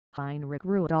Heinrich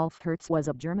Rudolf Hertz was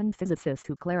a German physicist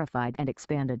who clarified and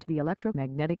expanded the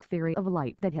electromagnetic theory of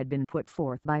light that had been put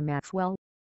forth by Maxwell.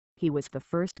 He was the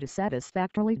first to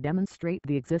satisfactorily demonstrate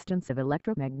the existence of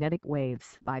electromagnetic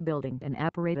waves by building an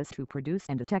apparatus to produce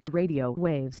and detect radio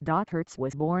waves. Hertz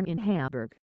was born in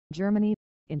Hamburg, Germany,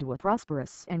 into a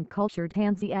prosperous and cultured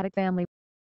Hanseatic family.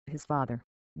 His father,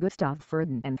 Gustav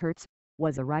Ferdinand Hertz,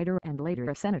 was a writer and later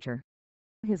a senator.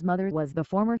 His mother was the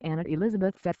former Anna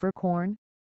Elisabeth Pfefferkorn.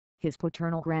 His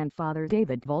paternal grandfather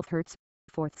David Wolf Hertz,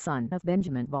 fourth son of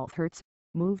Benjamin Wolf Hertz,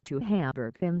 moved to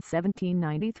Hamburg in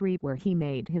 1793 where he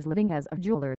made his living as a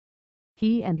jeweler.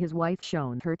 He and his wife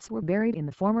Schoen Hertz were buried in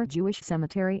the former Jewish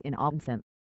cemetery in Altentham.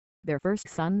 Their first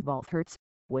son Wolf Hertz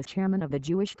was chairman of the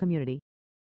Jewish community.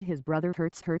 His brother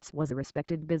Hertz was a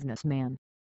respected businessman.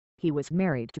 He was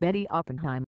married to Betty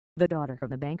Oppenheim, the daughter of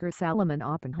the banker Salomon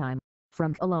Oppenheim,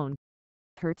 from Cologne.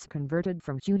 Hertz converted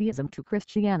from Judaism to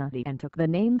Christianity and took the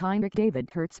name Heinrich David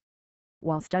Hertz.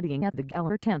 While studying at the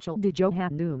Gellertensche des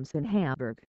Johannums in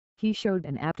Hamburg, he showed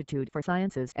an aptitude for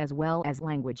sciences as well as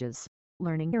languages,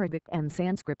 learning Arabic and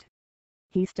Sanskrit.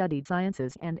 He studied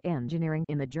sciences and engineering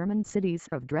in the German cities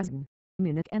of Dresden,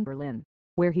 Munich and Berlin,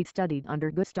 where he studied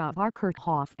under Gustav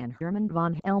Kirchghof and Hermann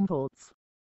von Helmholtz.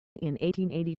 In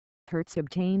 1880, Hertz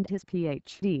obtained his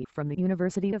Ph.D. from the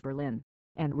University of Berlin,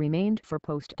 and remained for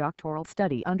postdoctoral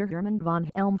study under Hermann von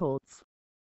Helmholtz.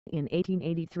 In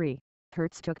 1883,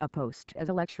 Hertz took a post as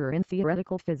a lecturer in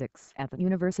theoretical physics at the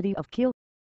University of Kiel.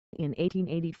 In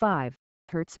 1885,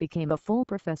 Hertz became a full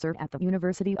professor at the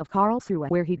University of Karlsruhe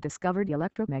where he discovered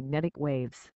electromagnetic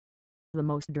waves. The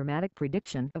most dramatic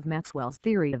prediction of Maxwell's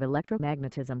theory of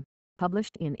electromagnetism,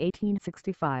 published in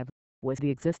 1865, was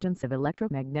the existence of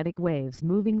electromagnetic waves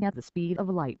moving at the speed of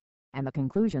light, and the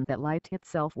conclusion that light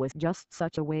itself was just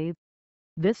such a wave.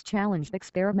 This challenged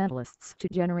experimentalists to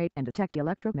generate and detect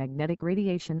electromagnetic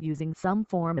radiation using some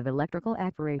form of electrical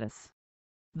apparatus.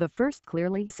 The first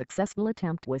clearly successful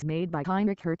attempt was made by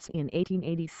Heinrich Hertz in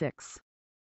 1886.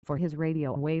 For his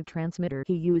radio wave transmitter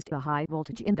he used a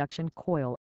high-voltage induction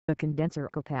coil, a condenser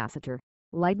capacitor,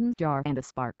 Leyden jar and a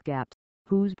spark gap,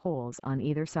 whose poles on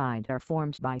either side are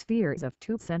formed by spheres of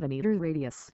 2 cm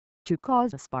radius, to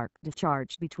cause a spark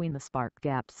discharge between the spark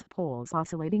gap's poles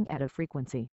oscillating at a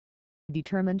frequency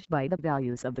determined by the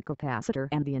values of the capacitor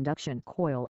and the induction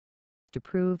coil. To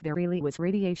prove there really was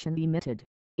radiation emitted,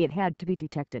 it had to be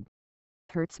detected.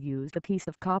 Hertz used a piece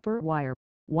of copper wire,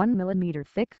 1 mm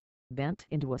thick, bent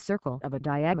into a circle of a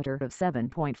diameter of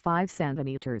 7.5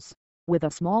 cm, with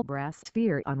a small brass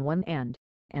sphere on one end,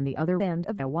 and the other end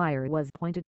of the wire was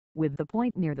pointed, with the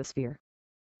point near the sphere.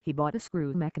 He bought a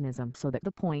screw mechanism so that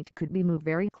the point could be moved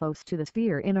very close to the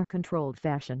sphere in a controlled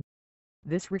fashion.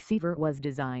 This receiver was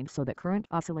designed so that current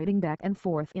oscillating back and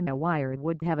forth in a wire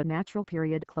would have a natural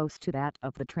period close to that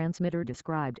of the transmitter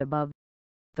described above.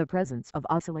 The presence of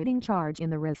oscillating charge in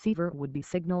the receiver would be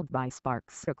signaled by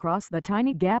sparks across the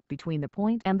tiny gap between the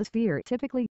point and the sphere.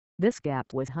 Typically, this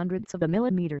gap was hundredths of a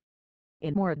millimeter.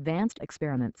 In more advanced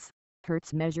experiments,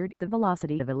 Hertz measured the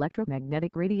velocity of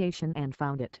electromagnetic radiation and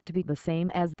found it to be the same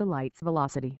as the light's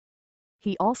velocity.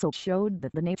 He also showed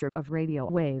that the nature of radio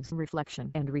waves'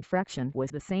 reflection and refraction was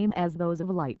the same as those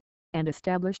of light, and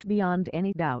established beyond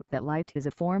any doubt that light is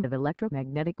a form of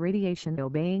electromagnetic radiation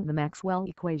obeying the Maxwell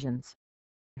equations.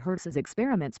 Hertz's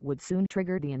experiments would soon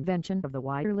trigger the invention of the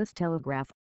wireless telegraph,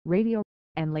 radio,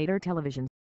 and later television.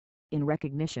 In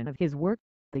recognition of his work,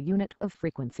 the unit of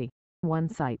frequency, 1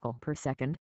 cycle per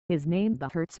second, is named the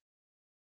Hertz.